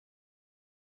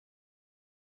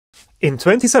In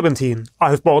 2017,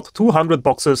 I've bought 200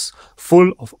 boxes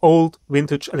full of old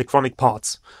vintage electronic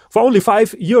parts for only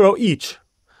 €5 each.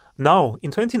 Now,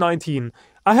 in 2019,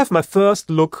 I have my first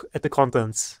look at the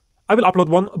contents. I will upload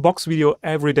one box video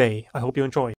every day. I hope you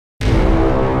enjoy.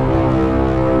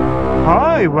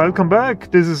 Hi, welcome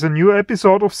back. This is a new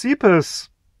episode of CEPUS.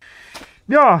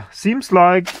 Yeah, seems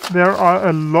like there are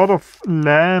a lot of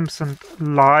lamps and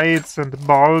lights and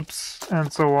bulbs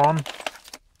and so on.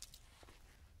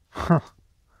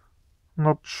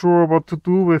 Not sure what to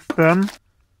do with them.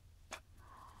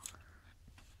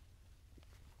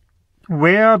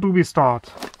 Where do we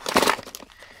start?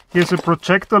 Here's a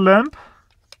projector lamp.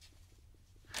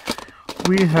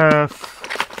 We have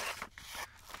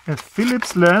a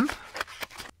Philips lamp.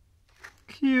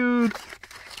 Cute.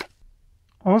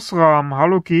 Osram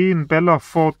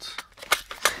Halogen-Bellaphot.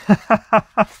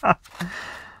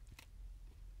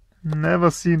 Never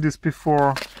seen this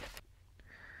before.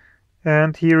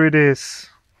 And here it is.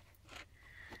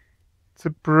 It's a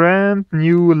brand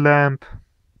new lamp.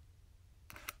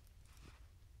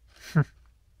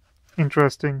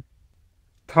 Interesting.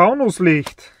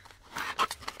 Taunuslicht.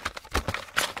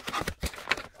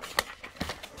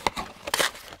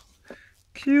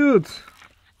 Cute.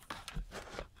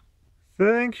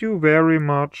 Thank you very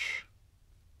much.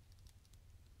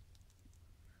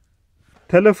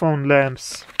 Telephone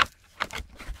lamps.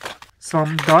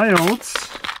 Some diodes.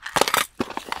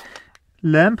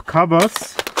 Lamp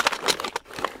covers.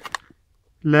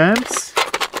 Lamps.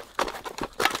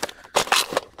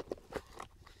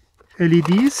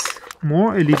 LEDs.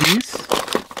 More LEDs.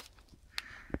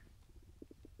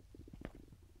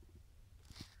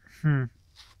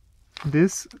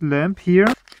 This lamp here.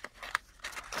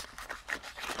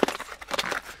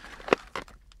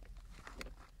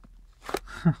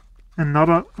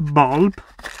 Another bulb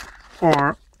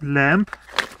or lamp.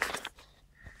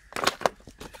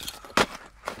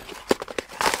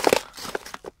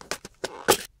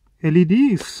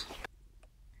 LEDs.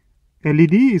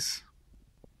 LEDs.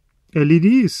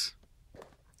 LEDs.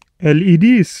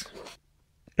 LEDs.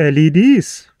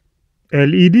 LEDs.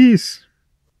 LEDs.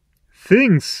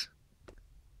 Things.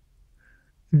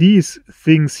 These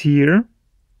things here.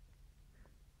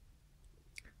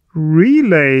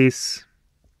 Relays.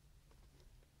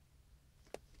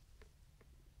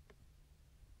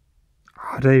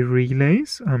 Are they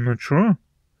relays? I'm not sure.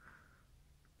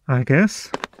 I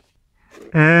guess.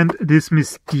 And this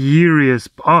mysterious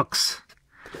box.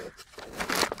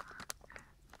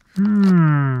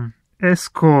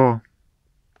 Esco.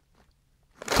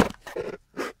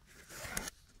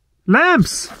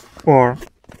 Lamps or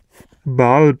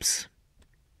bulbs.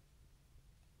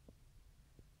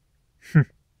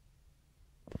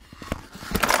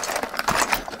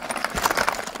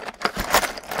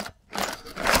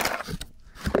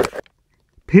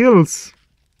 Pills.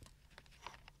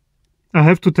 I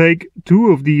have to take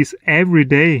 2 of these every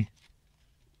day.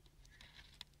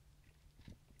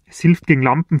 Es hilft gegen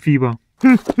Lampenfieber.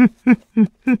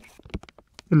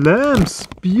 Lamps,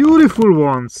 beautiful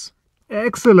ones.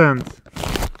 Excellent.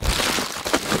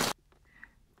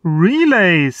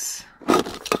 Relays.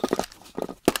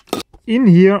 In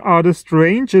here are the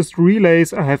strangest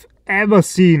relays I have ever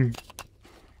seen.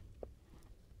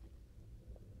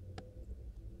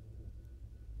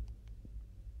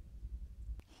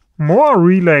 More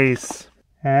relays.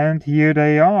 And here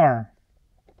they are.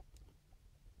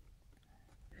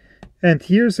 And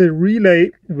here's a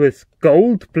relay with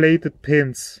gold-plated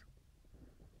pins.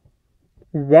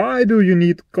 Why do you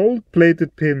need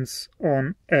gold-plated pins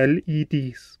on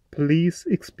LEDs? Please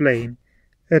explain.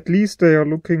 At least they are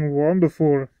looking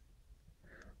wonderful.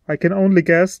 I can only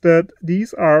guess that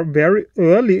these are very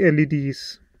early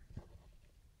LEDs.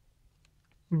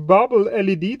 Bubble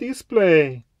LED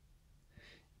display.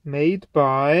 Made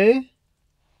by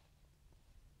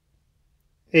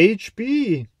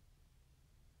HB.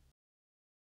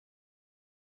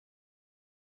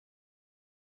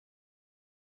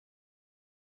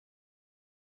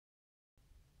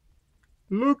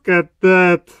 Look at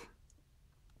that.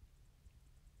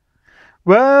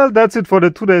 Well, that's it for the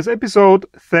today's episode.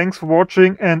 Thanks for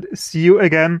watching and see you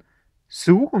again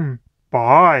soon.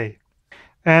 Bye.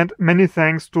 And many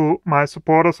thanks to my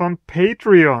supporters on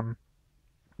Patreon.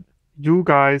 You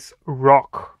guys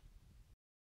rock.